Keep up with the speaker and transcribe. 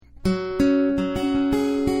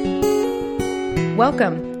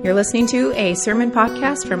Welcome. You're listening to a sermon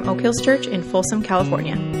podcast from Oak Hills Church in Folsom,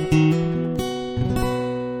 California.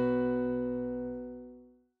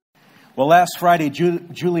 Well, last Friday,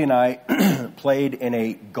 Julie and I played in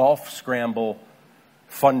a golf scramble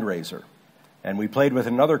fundraiser. And we played with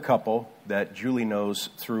another couple that Julie knows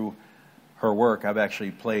through her work. I've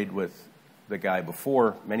actually played with the guy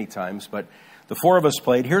before many times, but the four of us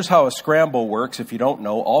played. Here's how a scramble works. If you don't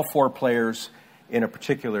know, all four players in a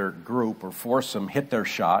particular group or foursome hit their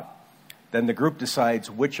shot. Then the group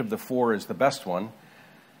decides which of the four is the best one.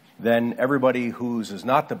 Then everybody whose is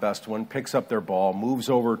not the best one picks up their ball, moves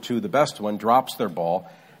over to the best one, drops their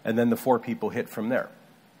ball, and then the four people hit from there.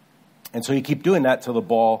 And so you keep doing that till the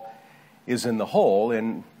ball is in the hole.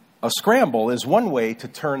 And a scramble is one way to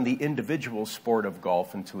turn the individual sport of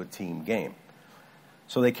golf into a team game.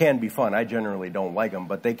 So they can be fun. I generally don't like them,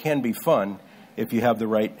 but they can be fun if you have the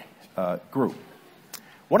right group.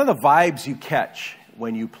 One of the vibes you catch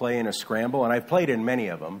when you play in a scramble, and I've played in many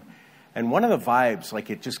of them, and one of the vibes, like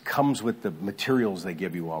it just comes with the materials they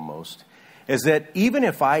give you almost, is that even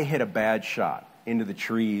if I hit a bad shot into the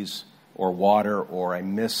trees or water or I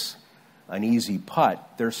miss an easy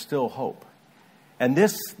putt, there's still hope. And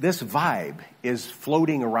this vibe is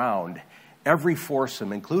floating around every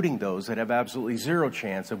foursome, including those that have absolutely zero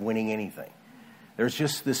chance of winning anything. There's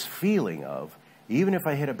just this feeling of, even if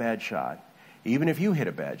I hit a bad shot, even if you hit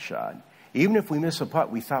a bad shot, even if we miss a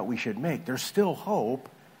putt we thought we should make, there's still hope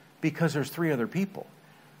because there's three other people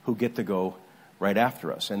who get to go right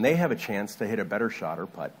after us. And they have a chance to hit a better shot or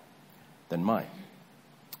putt than mine.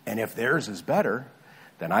 And if theirs is better,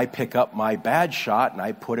 then I pick up my bad shot and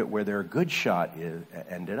I put it where their good shot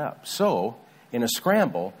ended up. So, in a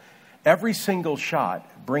scramble, every single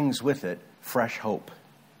shot brings with it fresh hope.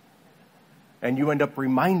 And you end up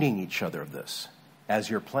reminding each other of this as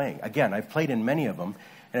you're playing. Again, I've played in many of them,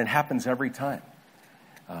 and it happens every time.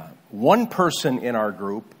 One person in our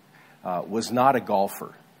group was not a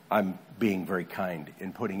golfer. I'm being very kind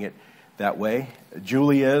in putting it that way.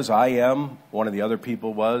 Julie is, I am, one of the other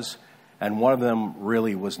people was, and one of them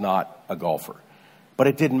really was not a golfer. But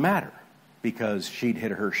it didn't matter, because she'd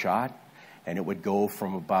hit her shot, and it would go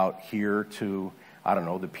from about here to, I don't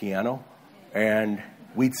know, the piano, and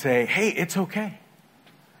we'd say, hey, it's okay,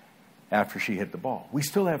 after she hit the ball. We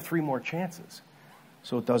still have three more chances,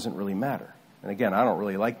 so it doesn't really matter. And again, I don't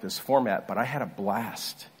really like this format, but I had a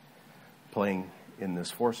blast playing in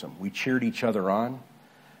this foursome. We cheered each other on.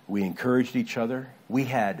 We encouraged each other. We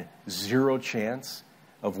had zero chance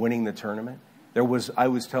of winning the tournament. I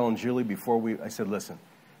was telling Julie before I said, listen,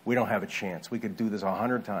 we don't have a chance. We could do this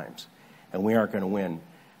 100 times, and we aren't going to win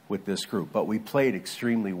with this group. But we played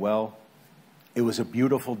extremely well. It was a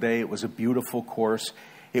beautiful day. It was a beautiful course.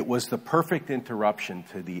 It was the perfect interruption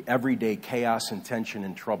to the everyday chaos and tension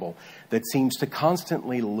and trouble that seems to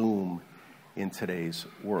constantly loom in today's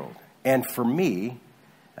world. And for me,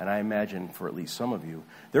 and I imagine for at least some of you,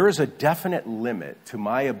 there is a definite limit to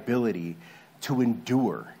my ability to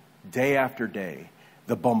endure day after day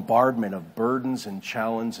the bombardment of burdens and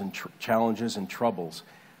challenges and troubles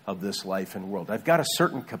of this life and world. I've got a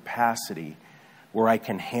certain capacity where I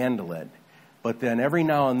can handle it. But then every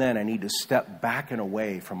now and then I need to step back and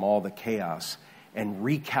away from all the chaos and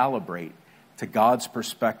recalibrate to God's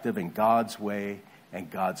perspective and God's way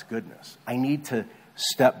and God's goodness. I need to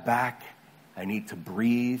step back, I need to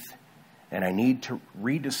breathe, and I need to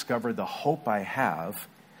rediscover the hope I have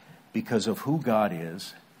because of who God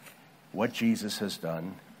is, what Jesus has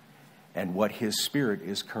done, and what His Spirit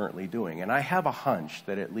is currently doing. And I have a hunch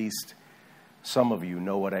that at least some of you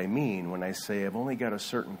know what I mean when I say I've only got a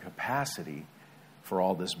certain capacity for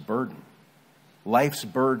all this burden. Life's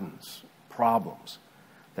burdens, problems,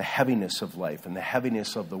 the heaviness of life and the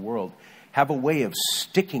heaviness of the world have a way of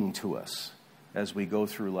sticking to us as we go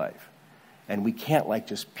through life. And we can't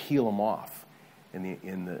just peel them off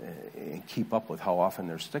and keep up with how often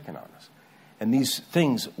they're sticking on us. And these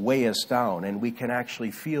things weigh us down, and we can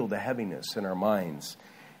actually feel the heaviness in our minds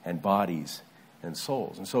and bodies and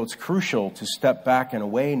souls. And so it's crucial to step back and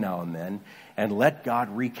away now and then and let God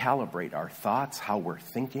recalibrate our thoughts, how we're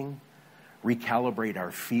thinking, recalibrate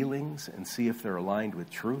our feelings and see if they're aligned with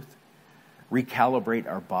truth, recalibrate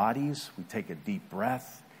our bodies. We take a deep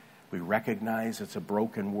breath. We recognize it's a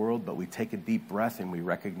broken world, but we take a deep breath and we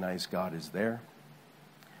recognize God is there.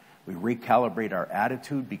 We recalibrate our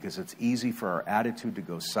attitude because it's easy for our attitude to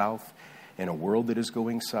go south. In a world that is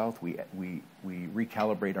going south, we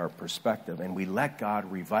recalibrate our perspective and we let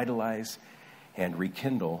God revitalize and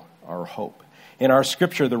rekindle our hope. In our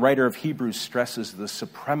scripture, the writer of Hebrews stresses the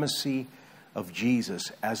supremacy of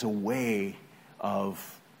Jesus as a way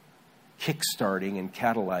of kickstarting and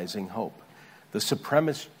catalyzing hope. the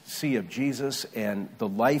supremacy of Jesus and the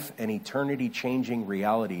life and eternity-changing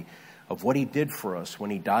reality of what he did for us when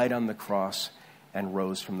he died on the cross and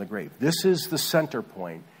rose from the grave. This is the center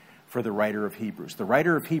point for the writer of Hebrews. The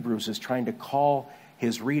writer of Hebrews is trying to call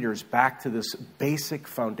his readers back to this basic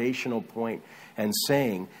foundational point and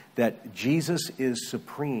saying that Jesus is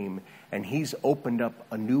supreme and he's opened up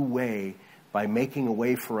a new way by making a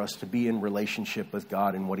way for us to be in relationship with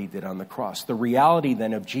God and what he did on the cross. The reality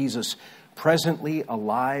then of Jesus presently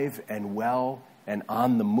alive and well and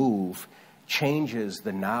on the move changes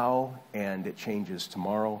the now, and it changes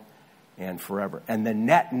tomorrow and forever. And the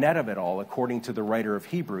net of it all, according to the writer of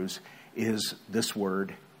Hebrews, is this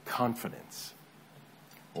word confidence,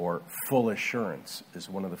 or full assurance is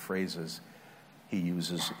one of the phrases he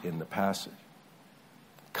uses in the passage.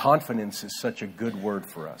 Confidence is such a good word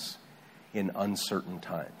for us in uncertain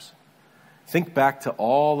times. Think back to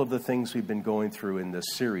all of the things we've been going through in this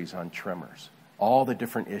series on tremors, all the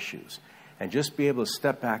different issues, and just be able to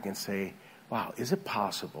step back and say, wow, is it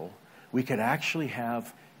possible we could actually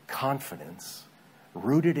have confidence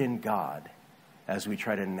rooted in God as we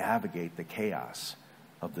try to navigate the chaos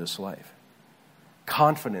of this life?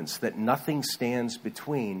 Confidence that nothing stands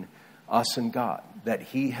between us and God, that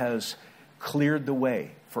he has cleared the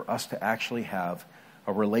way for us to actually have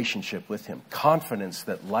a relationship with him. Confidence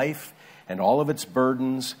that life and all of its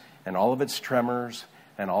burdens and all of its tremors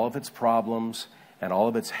and all of its problems and all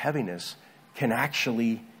of its heaviness can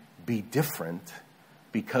actually be different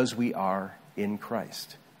because we are in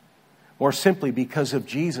Christ. Or simply because of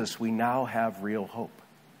Jesus, we now have real hope.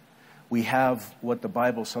 We have what the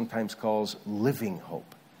Bible sometimes calls living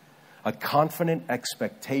hope, a confident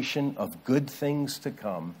expectation of good things to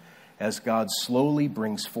come as God slowly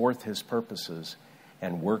brings forth his purposes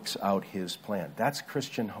and works out his plan. That's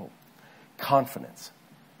Christian hope. Confidence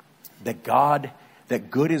that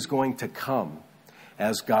good is going to come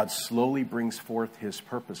as God slowly brings forth his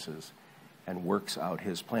purposes and works out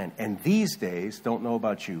his plan. And these days, don't know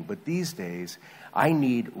about you, but these days, I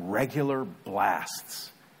need regular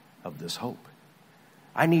blasts of this hope.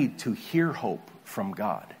 I need to hear hope from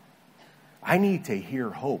God. I need to hear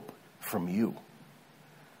hope from you.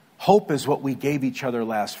 Hope is what we gave each other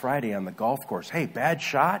last Friday on the golf course. Hey, bad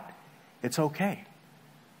shot, it's okay.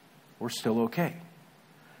 We're still okay.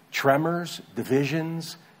 Tremors,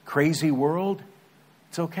 divisions, crazy world,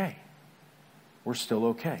 it's okay. We're still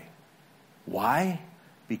okay. Why?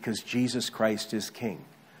 Because Jesus Christ is King.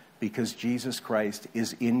 Because Jesus Christ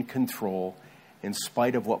is in control in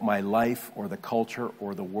spite of what my life or the culture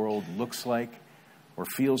or the world looks like or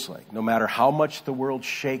feels like. No matter how much the world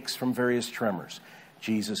shakes from various tremors,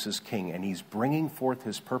 Jesus is King, and he's bringing forth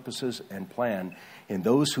his purposes and plan in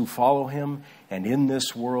those who follow him and in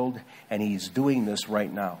this world, and he's doing this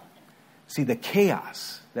right now. See, the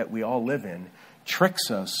chaos that we all live in tricks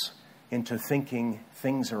us into thinking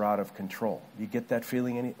things are out of control. You get that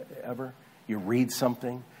feeling ever? You read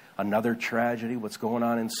something, another tragedy, what's going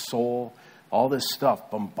on in Seoul, all this stuff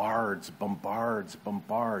bombards,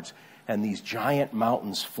 and these giant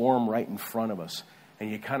mountains form right in front of us. And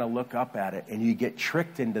you kind of look up at it and you get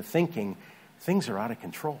tricked into thinking things are out of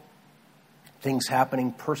control. Things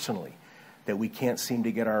happening personally that we can't seem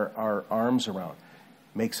to get our arms around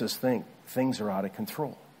makes us think things are out of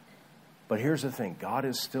control. But here's the thing, God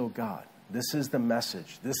is still God. This is the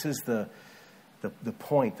message. This is the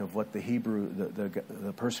point of what the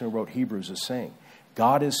person who wrote Hebrews is saying.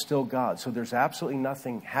 God is still God. So there's absolutely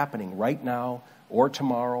nothing happening right now or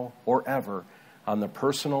tomorrow or ever on the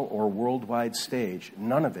personal or worldwide stage.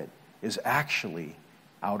 None of it is actually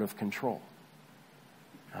out of control.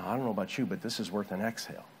 Now, I don't know about you, but this is worth an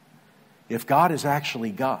exhale. If God is actually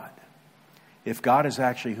God, if God is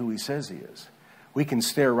actually who he says he is, we can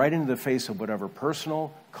stare right into the face of whatever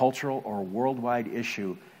personal, cultural, or worldwide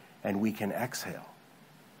issue, and we can exhale.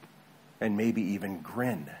 And maybe even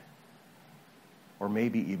grin. Or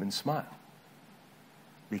maybe even smile.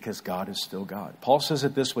 Because God is still God. Paul says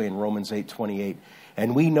it this way in Romans 8:28.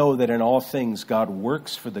 And we know that in all things God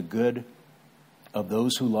works for the good of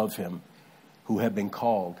those who love him, who have been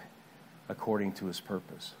called according to his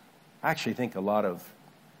purpose. I actually think a lot of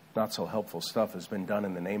not so helpful stuff has been done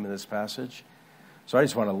in the name of this passage. So I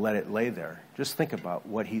just want to let it lay there. Just think about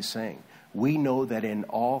what he's saying. We know that in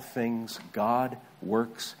all things God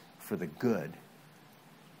works for the good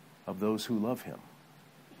of those who love him.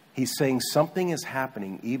 He's saying something is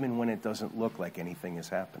happening even when it doesn't look like anything is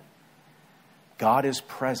happening. God is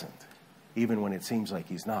present even when it seems like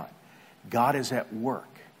he's not. God is at work.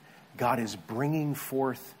 God is bringing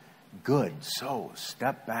forth good. So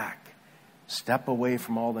step back. Step away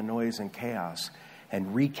from all the noise and chaos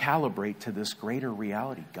and recalibrate to this greater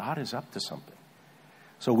reality. God is up to something.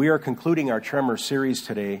 So we are concluding our Tremor series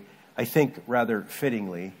today, I think rather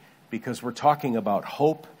fittingly, because we're talking about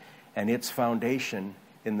hope and its foundation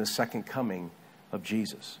in the second coming of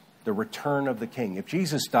Jesus, the return of the King. If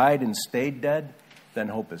Jesus died and stayed dead, then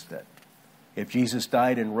hope is dead. If Jesus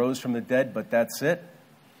died and rose from the dead, but that's it,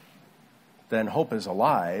 then hope is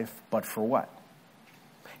alive, but for what?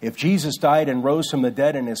 If Jesus died and rose from the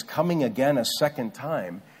dead and is coming again a second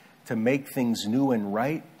time to make things new and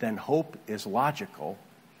right, then hope is logical,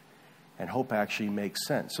 and hope actually makes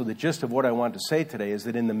sense. So the gist of what I want to say today is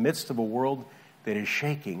that in the midst of a world that is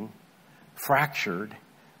shaking, fractured,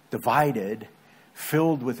 divided,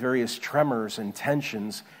 filled with various tremors and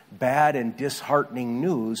tensions, bad and disheartening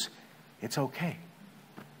news, it's okay.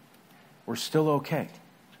 We're still okay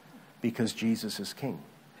because Jesus is King.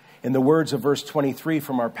 In the words of verse 23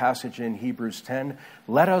 from our passage in Hebrews 10,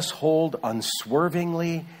 let us hold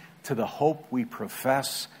unswervingly to the hope we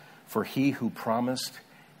profess, for he who promised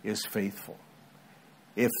is faithful.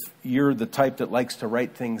 If you're the type that likes to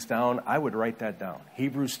write things down, I would write that down.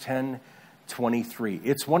 Hebrews 10:23.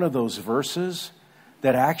 It's one of those verses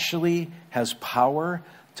that actually has power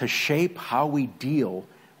to shape how we deal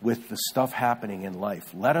with the stuff happening in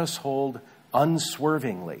life. Let us hold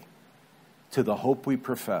unswervingly to the hope we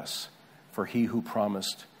profess, for he who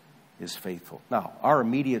promised is faithful. Now, our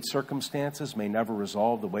immediate circumstances may never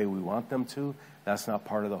resolve the way we want them to. That's not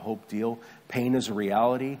part of the hope deal. Pain is a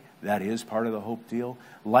reality. That is part of the hope deal.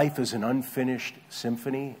 Life is an unfinished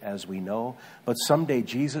symphony, as we know. But someday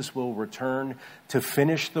Jesus will return to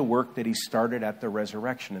finish the work that he started at the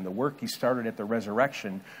resurrection. And the work he started at the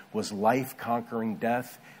resurrection was life conquering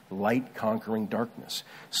death, light conquering darkness.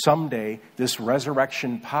 Someday, this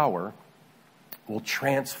resurrection power will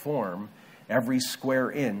transform every square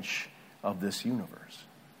inch of this universe.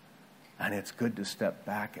 And it's good to step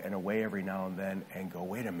back and away every now and then and go,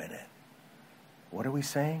 wait a minute. What are we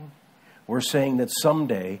saying? We're saying that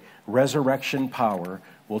someday resurrection power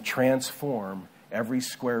will transform every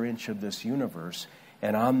square inch of this universe,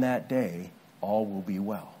 and on that day, all will be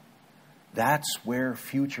well. That's where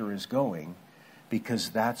future is going,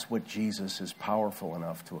 because that's what Jesus is powerful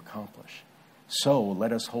enough to accomplish. So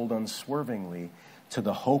let us hold unswervingly to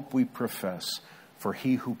the hope we profess, for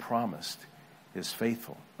he who promised is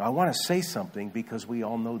faithful. Now, I want to say something because we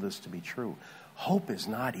all know this to be true. Hope is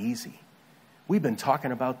not easy. We've been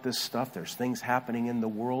talking about this stuff. There's things happening in the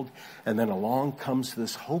world, and then along comes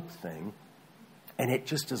this hope thing, and it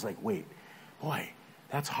just is like, wait, boy,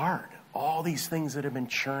 that's hard. All these things that have been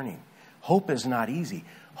churning. Hope is not easy.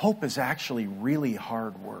 Hope is actually really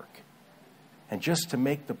hard work. And just to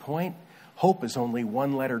make the point, hope is only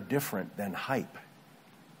one letter different than hype.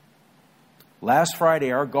 Last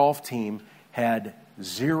Friday, our golf team had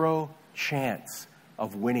 0 chance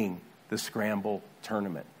of winning the Scramble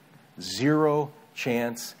tournament. 0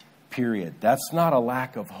 chance, period. That's not a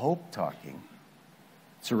lack of hope talking.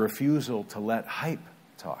 It's a refusal to let hype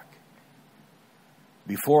talk.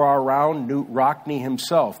 Before our round, Newt Rockney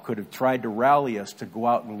himself could have tried to rally us to go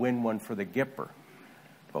out and win one for the Gipper.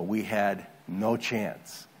 But we had no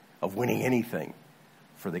chance of winning anything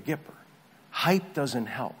for the Gipper. Hype doesn't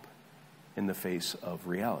help in the face of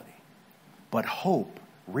reality. But hope,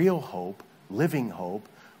 real hope, living hope,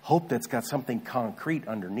 hope that's got something concrete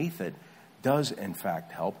underneath it, does in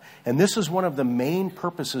fact help. And this is one of the main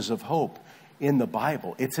purposes of hope in the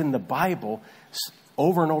Bible. It's in the Bible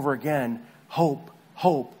over and over again, hope,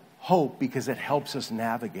 hope, hope, because it helps us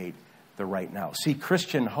navigate the right now. See,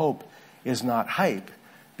 Christian hope is not hype,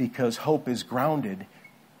 because hope is grounded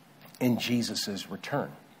in Jesus'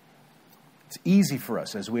 return. It's easy for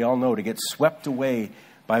us, as we all know, to get swept away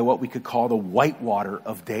by what we could call the whitewater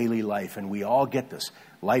of daily life. And we all get this.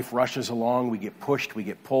 Life rushes along. We get pushed. We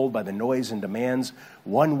get pulled by the noise and demands.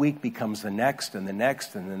 One week becomes the next and the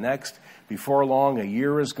next and the next. Before long, a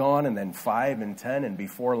year is gone, and then 5 and 10. And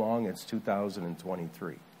before long, it's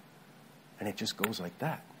 2023. And it just goes like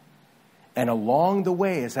that. And along the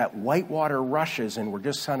way, as that whitewater rushes and we're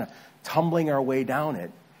just kind of tumbling our way down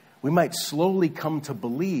it, we might slowly come to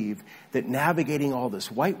believe that navigating all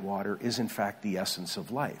this whitewater is in fact the essence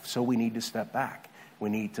of life. So we need to step back.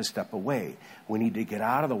 We need to step away. We need to get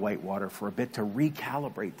out of the whitewater for a bit to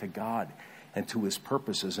recalibrate to God and to his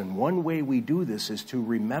purposes. And one way we do this is to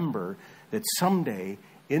remember that someday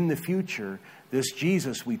in the future, this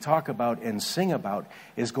Jesus we talk about and sing about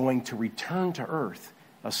is going to return to earth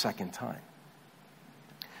a second time.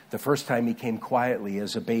 The first time he came quietly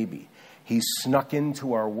as a baby. He snuck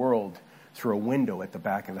into our world through a window at the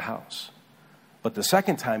back of the house. But the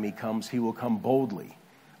second time he comes, he will come boldly,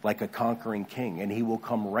 like a conquering king. And he will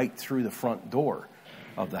come right through the front door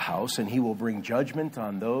of the house. And he will bring judgment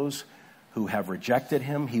on those who have rejected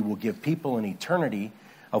him. He will give people an eternity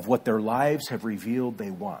of what their lives have revealed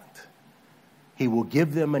they want. He will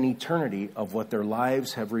give them an eternity of what their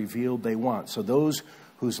lives have revealed they want. So those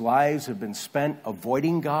whose lives have been spent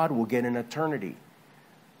avoiding God will get an eternity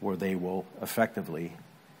where they will effectively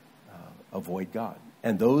avoid God.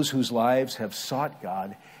 And those whose lives have sought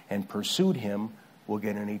God and pursued him will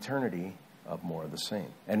get an eternity of more of the same.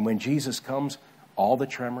 And when Jesus comes, all the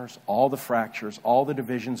tremors, all the fractures, all the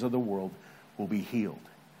divisions of the world will be healed.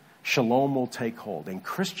 Shalom will take hold. And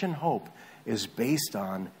Christian hope is based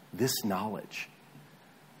on this knowledge.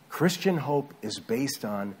 Christian hope is based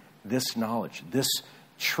on this knowledge, this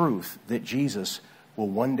truth that Jesus will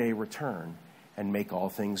one day return and make all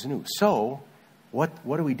things new. So, what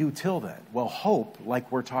do we do till then? Well, hope,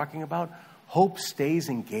 like we're talking about, hope stays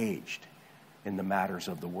engaged in the matters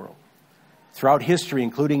of the world. Throughout history,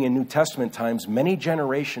 including in New Testament times, many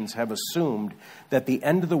generations have assumed that the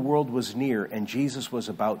end of the world was near and Jesus was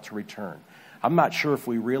about to return. I'm not sure if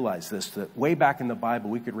we realize this, that way back in the Bible,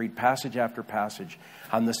 we could read passage after passage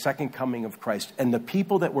on the second coming of Christ. And the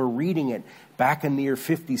people that were reading it back in the year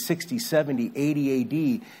 50, 60, 70,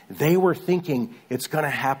 80 AD, they were thinking it's going to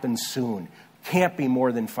happen soon. Can't be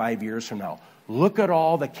more than 5 years from now. Look at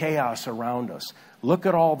all the chaos around us. Look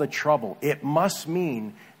at all the trouble. It must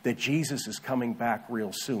mean that Jesus is coming back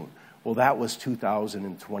real soon. Well, that was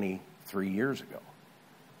 2023 years ago.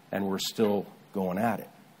 And we're still going at it.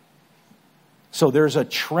 So there's a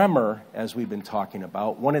tremor, as we've been talking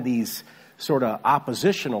about, one of these sort of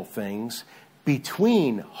oppositional things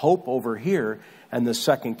between hope over here and the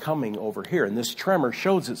second coming over here. And this tremor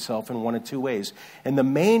shows itself in one of two ways. And the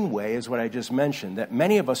main way is what I just mentioned, that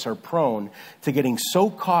many of us are prone to getting so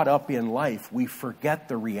caught up in life, we forget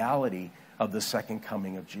the reality of the second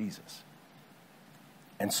coming of Jesus.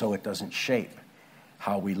 And so it doesn't shape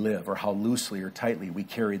how we live or how loosely or tightly we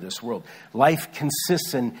carry this world. Life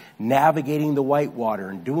consists in navigating the whitewater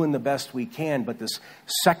and doing the best we can, but this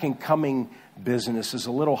second coming business is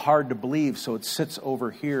a little hard to believe, so it sits over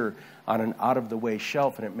here on an out-of-the-way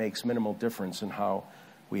shelf, and it makes minimal difference in how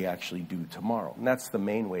we actually do tomorrow. And that's the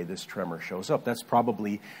main way this tremor shows up. That's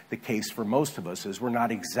probably the case for most of us, is we're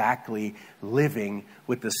not exactly living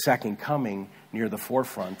with the second coming near the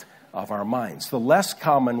forefront of our minds. The less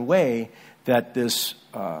common way that this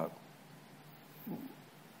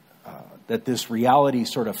reality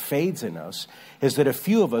sort of fades in us is that a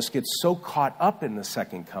few of us get so caught up in the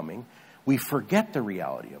second coming, we forget the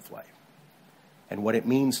reality of life and what it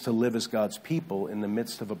means to live as God's people in the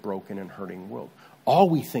midst of a broken and hurting world. All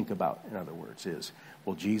we think about, in other words, is,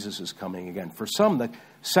 well, Jesus is coming again. For some, the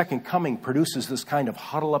second coming produces this kind of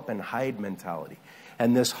huddle up and hide mentality.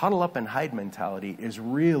 And this huddle up and hide mentality is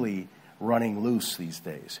really running loose these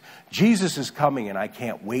days. Jesus is coming and I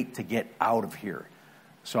can't wait to get out of here.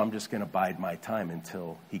 So I'm just going to bide my time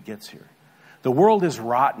until he gets here. The world is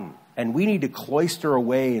rotten and we need to cloister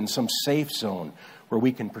away in some safe zone where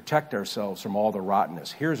we can protect ourselves from all the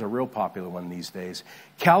rottenness. Here's a real popular one these days.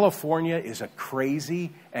 California is a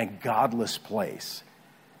crazy and godless place,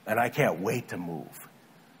 and I can't wait to move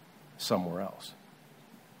somewhere else.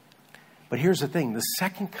 But here's the thing. The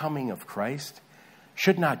second coming of Christ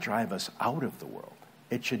should not drive us out of the world.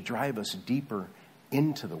 It should drive us deeper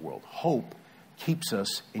into the world. Hope keeps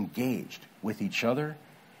us engaged with each other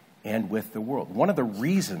and with the world. One of the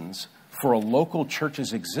reasons for a local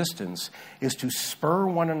church's existence is to spur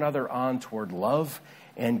one another on toward love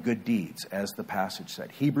and good deeds, as the passage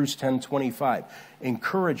said. Hebrews 10:25,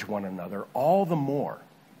 encourage one another all the more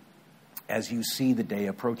as you see the day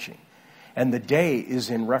approaching. And the day is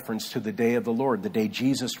in reference to the day of the Lord, the day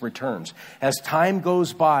Jesus returns. As time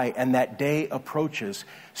goes by and that day approaches,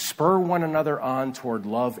 spur one another on toward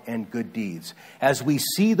love and good deeds. As we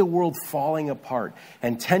see the world falling apart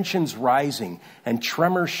and tensions rising and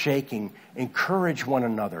tremors shaking, encourage one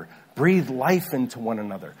another, breathe life into one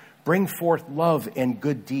another, bring forth love and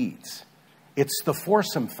good deeds. It's the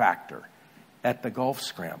foursome factor at the golf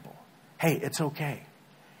scramble. Hey, it's okay.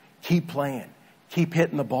 Keep playing. Keep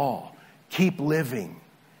hitting the ball. Keep living.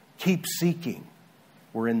 Keep seeking.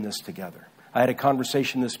 We're in this together. I had a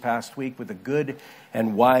conversation this past week with a good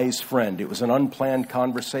and wise friend. It was an unplanned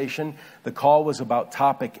conversation. The call was about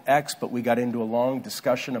topic X, but we got into a long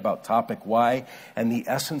discussion about topic Y, and the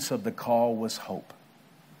essence of the call was hope.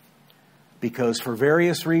 Because for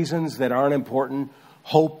various reasons that aren't important,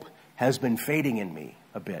 hope has been fading in me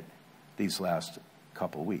a bit these last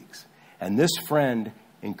couple weeks. And this friend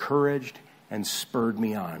encouraged and spurred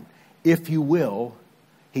me on. If you will,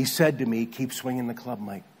 he said to me, keep swinging the club,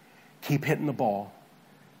 Mike. Keep hitting the ball.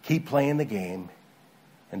 Keep playing the game.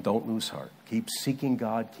 And don't lose heart. Keep seeking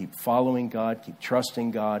God. Keep following God. Keep trusting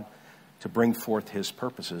God. to bring forth his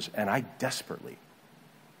purposes. And I desperately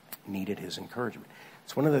needed his encouragement.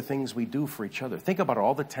 It's one of the things we do for each other. Think about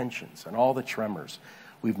all the tensions and all the tremors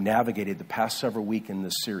we've navigated the past several weeks in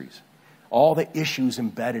this series. All the issues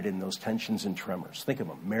embedded in those tensions and tremors. Think of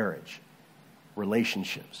them: marriage,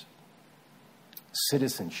 relationships,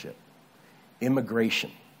 citizenship,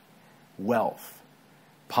 immigration, wealth,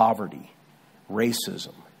 poverty,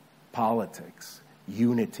 racism, politics,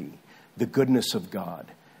 unity, the goodness of God,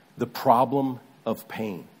 the problem of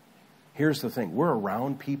pain. Here's the thing. We're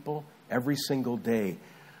around people every single day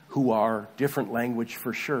who are different language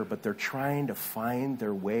for sure, but they're trying to find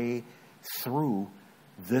their way through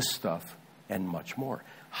this stuff and much more.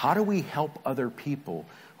 How do we help other people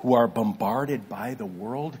who are bombarded by the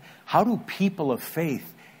world? How do people of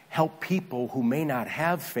faith help people who may not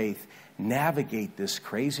have faith navigate this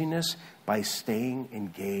craziness? By staying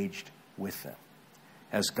engaged with them.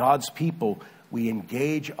 As God's people, we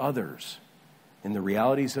engage others in the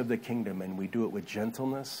realities of the kingdom, and we do it with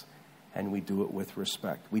gentleness and we do it with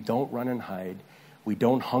respect. We don't run and hide. We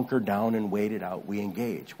don't hunker down and wait it out. We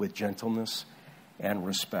engage with gentleness and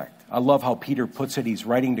respect. I love how Peter puts it. He's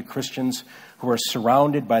writing to Christians who are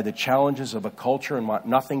surrounded by the challenges of a culture and want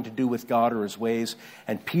nothing to do with God or his ways.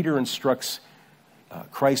 And Peter instructs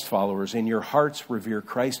Christ followers, in your hearts revere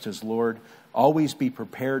Christ as Lord. Always be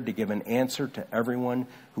prepared to give an answer to everyone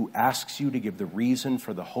who asks you to give the reason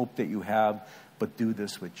for the hope that you have, but do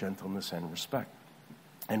this with gentleness and respect.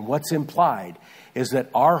 And what's implied is that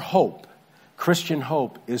our hope, Christian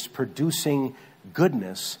hope, is producing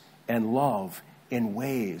goodness and love in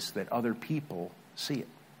ways that other people see it.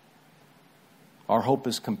 Our hope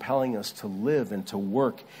is compelling us to live and to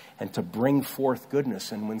work and to bring forth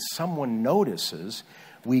goodness. And when someone notices,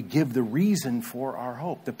 we give the reason for our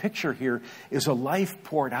hope. The picture here is a life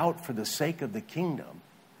poured out for the sake of the kingdom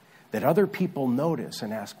that other people notice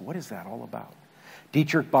and ask, what is that all about?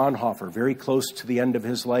 Dietrich Bonhoeffer, very close to the end of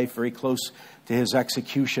his life, very close to his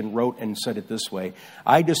execution, wrote and said it this way: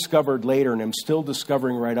 I discovered later, and am still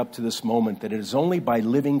discovering right up to this moment, that it is only by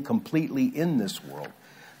living completely in this world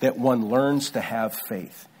that one learns to have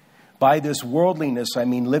faith. By this worldliness, I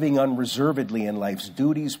mean living unreservedly in life's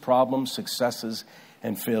duties, problems, successes,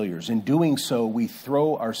 and failures. In doing so, we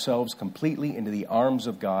throw ourselves completely into the arms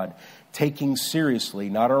of God, taking seriously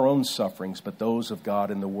not our own sufferings, but those of God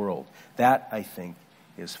in the world. That, I think,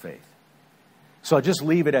 is faith. So I'll just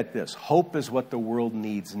leave it at this. Hope is what the world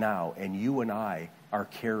needs now, and you and I are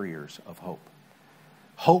carriers of hope.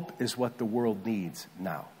 Hope is what the world needs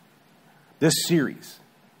now. This series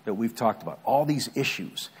that we've talked about, all these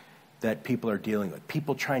issues that people are dealing with,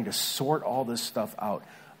 people trying to sort all this stuff out.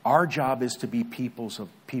 Our job is to be people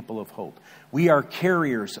of hope. We are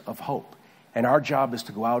carriers of hope, and our job is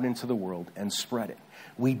to go out into the world and spread it.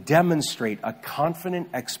 We demonstrate a confident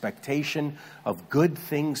expectation of good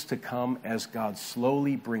things to come as God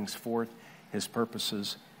slowly brings forth his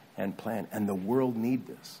purposes and plan. And the world needs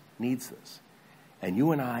this. And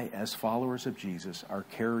you and I, as followers of Jesus, are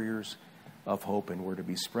carriers of hope, and we're to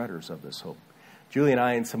be spreaders of this hope. Julie and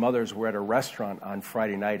I and some others were at a restaurant on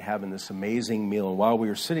Friday night having this amazing meal. And while we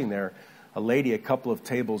were sitting there, a lady a couple of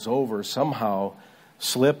tables over somehow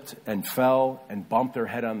slipped and fell and bumped her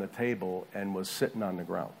head on the table and was sitting on the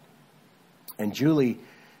ground. And Julie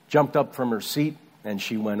jumped up from her seat and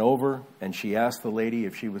she went over and she asked the lady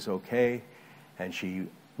if she was okay. And she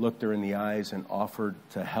looked her in the eyes and offered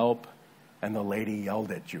to help. And the lady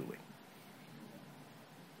yelled at Julie.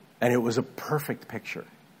 And it was a perfect picture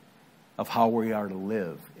of how we are to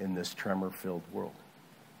live in this tremor-filled world.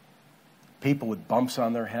 People with bumps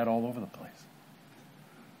on their head all over the place.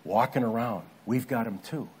 Walking around. We've got them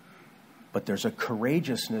too. But there's a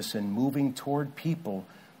courageousness in moving toward people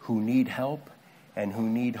who need help and who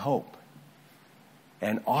need hope.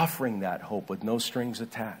 And offering that hope with no strings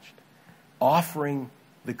attached. Offering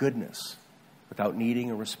the goodness without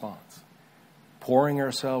needing a response. Pouring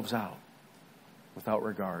ourselves out without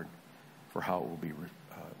regard for how it will be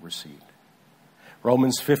received.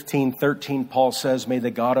 Romans 15:13, Paul says, may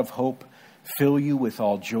the God of hope fill you with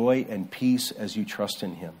all joy and peace as you trust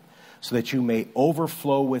in him, so that you may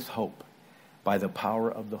overflow with hope by the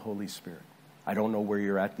power of the Holy Spirit. I don't know where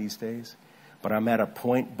you're at these days, but I'm at a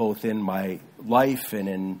point both in my life and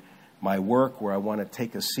in my work where I want to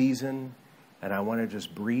take a season and I want to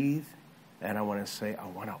just breathe and I want to say, I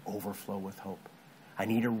want to overflow with hope. I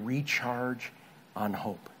need a recharge on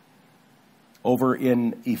hope. Over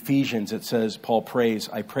in Ephesians, it says, Paul prays,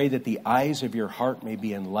 I pray that the eyes of your heart may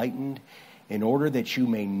be enlightened in order that you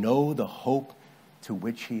may know the hope to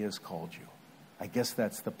which he has called you. I guess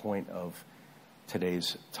that's the point of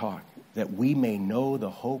today's talk, that we may know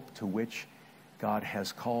the hope to which God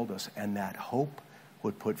has called us, and that hope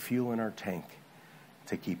would put fuel in our tank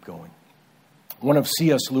to keep going. One of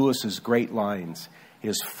C.S. Lewis's great lines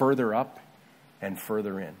is further up and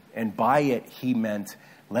further in. And by it, he meant,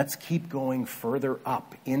 let's keep going further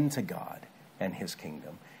up into God and his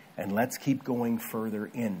kingdom. And let's keep going further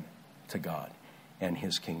in to God and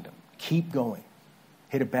his kingdom. Keep going.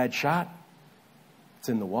 Hit a bad shot. It's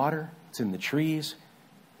in the water. It's in the trees.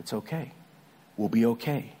 It's okay. We'll be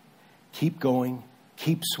okay. Keep going.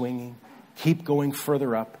 Keep swinging. Keep going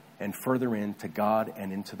further up and further into God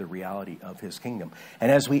and into the reality of his kingdom.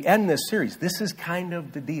 And as we end this series, this is kind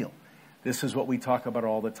of the deal. This is what we talk about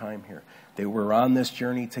all the time here. That we're on this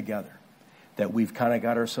journey together. That we've kind of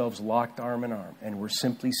got ourselves locked arm in arm. And we're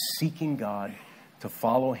simply seeking God to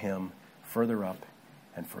follow him further up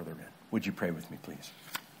and further in. Would you pray with me, please?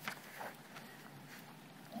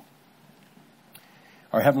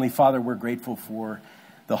 Our Heavenly Father, we're grateful for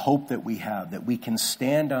the hope that we have, that we can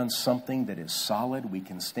stand on something that is solid. We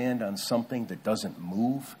can stand on something that doesn't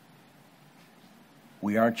move.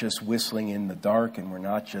 We aren't just whistling in the dark, and we're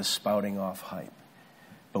not just spouting off hype.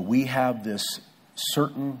 But we have this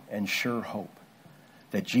certain and sure hope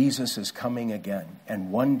that Jesus is coming again,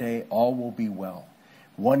 and one day all will be well.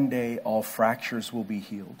 One day all fractures will be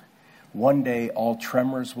healed. One day all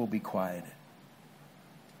tremors will be quieted.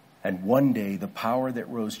 And one day, the power that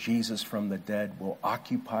rose Jesus from the dead will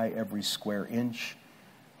occupy every square inch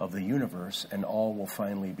of the universe, and all will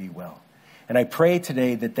finally be well. And I pray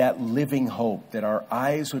today that that living hope, that our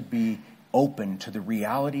eyes would be open to the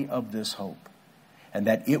reality of this hope, and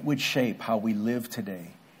that it would shape how we live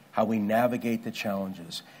today, how we navigate the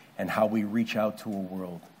challenges, and how we reach out to a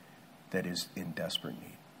world that is in desperate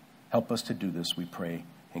need. Help us to do this, we pray,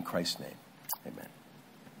 in Christ's name. Amen.